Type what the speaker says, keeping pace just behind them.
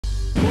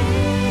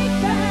Big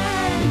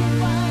Bang,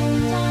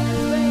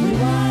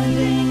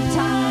 rewinding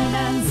time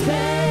and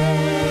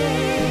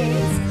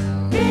space.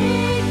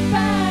 Big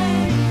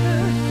Bang,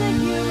 the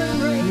human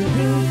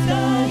race,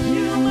 the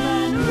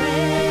human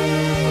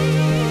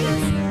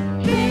race.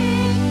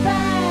 Big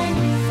Bang,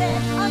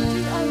 reset unto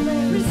our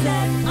lays,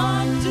 reset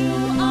unto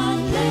our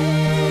lays.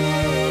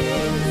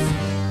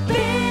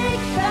 Big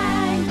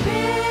Bang,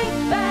 Big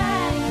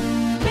Bang,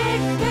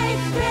 Big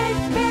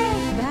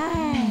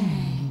Bang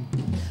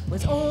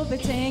was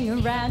orbiting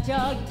around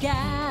your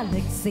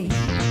galaxy,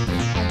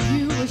 and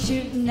you were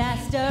shooting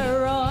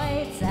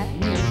asteroids at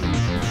me.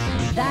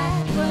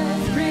 That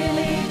was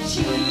really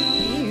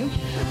cheap,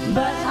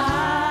 but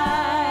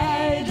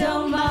I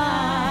don't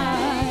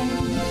mind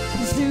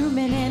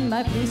zooming in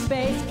my blue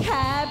space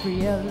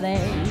cabriolet,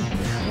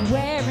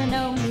 wearing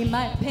only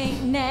my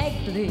pink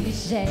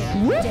negligee.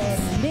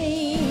 Didn't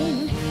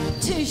mean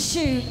to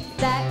shoot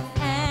that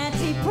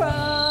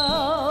anti-proton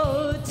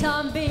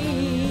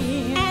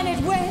beam, and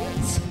it went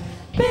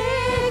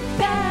Big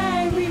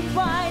Bang,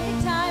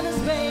 rewinding time and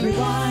space,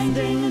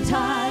 rewinding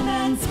time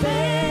and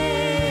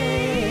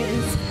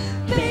space.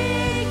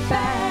 Big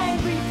Bang,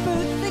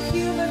 reboot the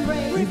human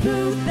race,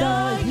 reboot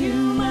the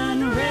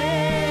human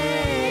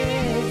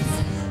race.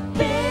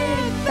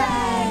 Big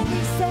Bang,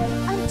 reset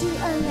unto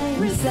our lays,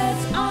 reset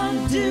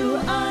unto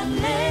our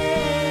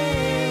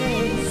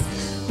lays.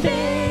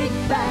 Big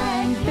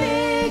Bang,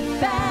 Big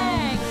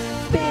Bang,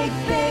 Big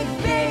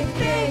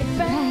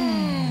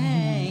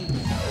Bang.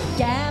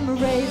 Gamma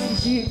rays are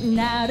shooting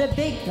out of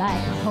big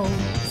black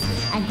holes,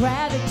 and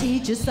gravity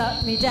just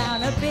sucked me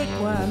down a big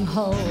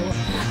wormhole.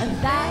 And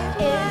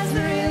that is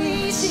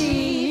really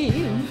cheap,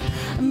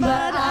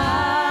 but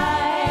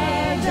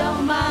I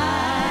don't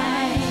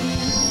mind.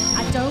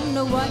 I don't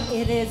know what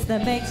it is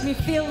that makes me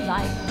feel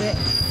like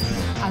this.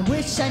 I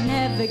wish I'd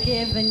never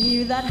given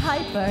you that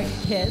hyper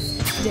kiss.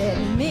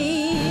 Didn't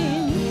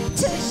mean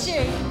to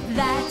shoot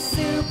that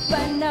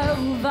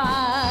supernova.